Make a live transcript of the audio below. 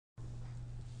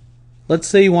Let's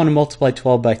say you want to multiply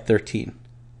 12 by 13.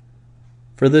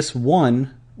 For this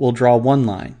 1, we'll draw one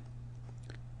line.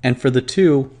 And for the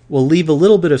 2, we'll leave a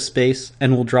little bit of space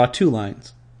and we'll draw 2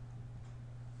 lines.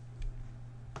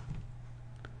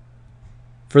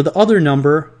 For the other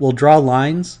number, we'll draw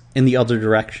lines in the other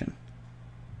direction.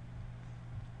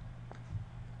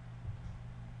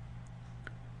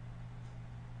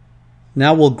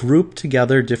 Now we'll group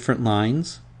together different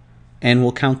lines and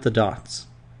we'll count the dots.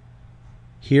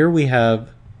 Here we have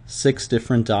 6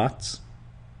 different dots.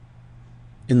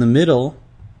 In the middle,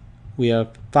 we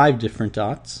have 5 different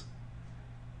dots.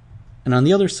 And on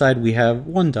the other side, we have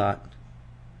 1 dot.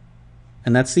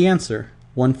 And that's the answer,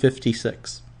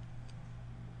 156.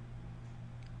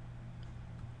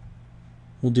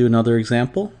 We'll do another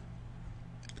example.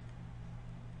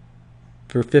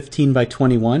 For 15 by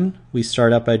 21, we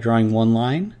start out by drawing 1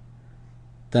 line.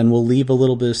 Then we'll leave a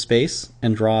little bit of space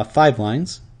and draw 5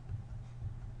 lines.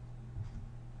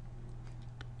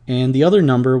 And the other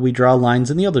number, we draw lines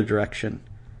in the other direction.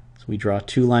 So we draw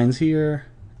 2 lines here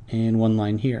and 1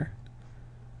 line here.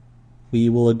 We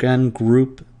will again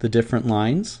group the different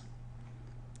lines.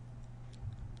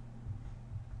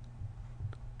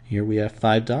 Here we have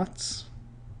 5 dots.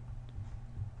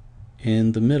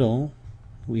 In the middle,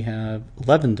 we have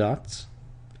 11 dots.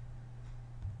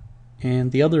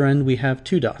 And the other end, we have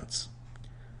 2 dots.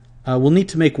 We'll need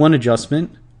to make one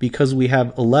adjustment. Because we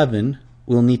have 11,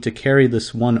 we'll need to carry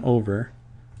this 1 over,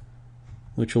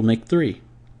 which will make 3.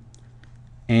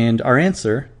 And our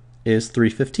answer is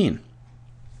 315.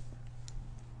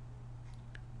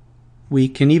 We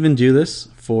can even do this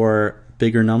for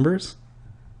bigger numbers.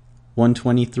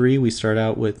 123, we start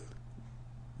out with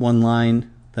 1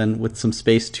 line, then with some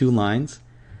space 2 lines,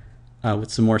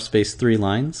 with some more space 3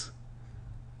 lines.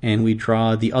 And we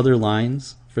draw the other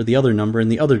lines for the other number in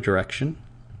the other direction.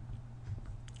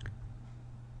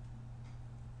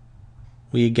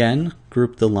 We again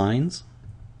group the lines.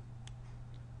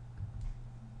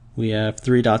 We have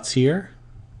 3 dots here,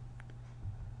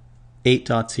 8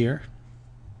 dots here,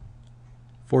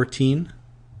 14,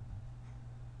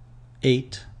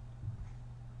 8,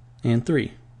 and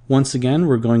 3. Once again,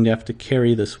 we're going to have to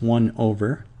carry this 1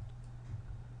 over.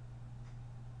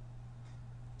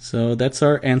 So that's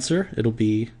our answer. It'll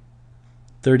be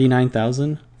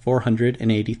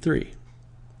 39,483.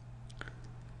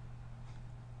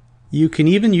 You can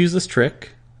even use this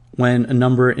trick when a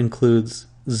number includes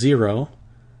 0.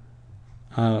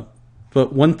 But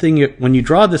one thing, when you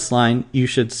draw this line, you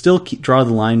should still draw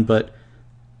the line, but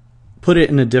put it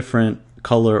in a different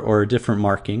color or a different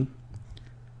marking.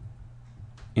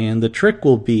 And the trick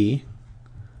will be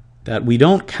that we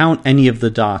don't count any of the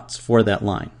dots for that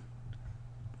line.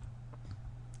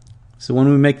 So when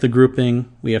we make the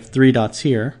grouping, we have 3 dots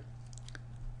here.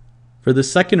 For the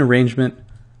second arrangement,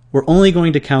 we're only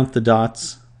going to count the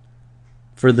dots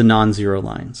for the non-zero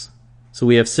lines. So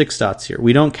we have 6 dots here.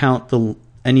 We don't count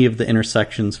any of the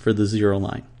intersections for the 0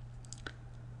 line.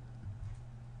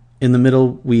 In the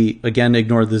middle, we again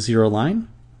ignore the 0 line,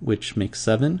 which makes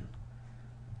 7.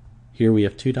 Here we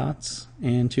have 2 dots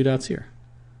and 2 dots here.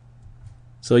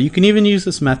 So you can even use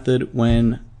this method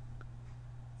when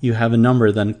you have a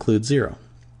number that includes 0.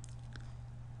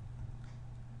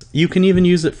 You can even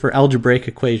use it for algebraic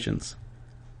equations.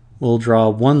 We'll draw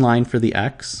 1 line for the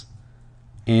x,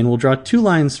 and we'll draw 2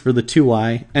 lines for the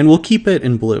 2y, and we'll keep it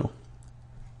in blue.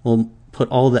 We'll put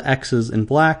all the x's in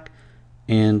black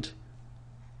and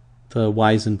the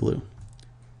y's in blue.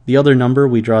 The other number,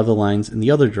 we draw the lines in the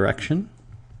other direction.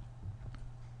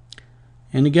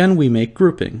 And again, we make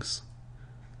groupings.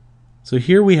 So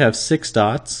here we have 6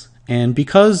 dots, and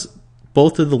because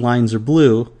both of the lines are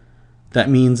blue, that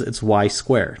means it's y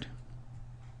squared.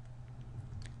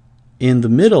 In the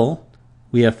middle,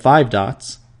 we have 5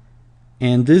 dots,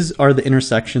 and these are the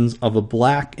intersections of a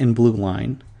black and blue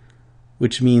line,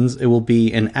 which means it will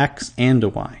be an x and a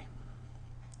y.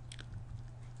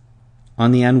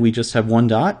 On the end, we just have 1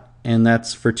 dot, and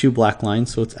that's for 2 black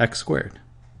lines, so it's x squared.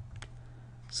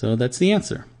 So that's the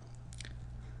answer.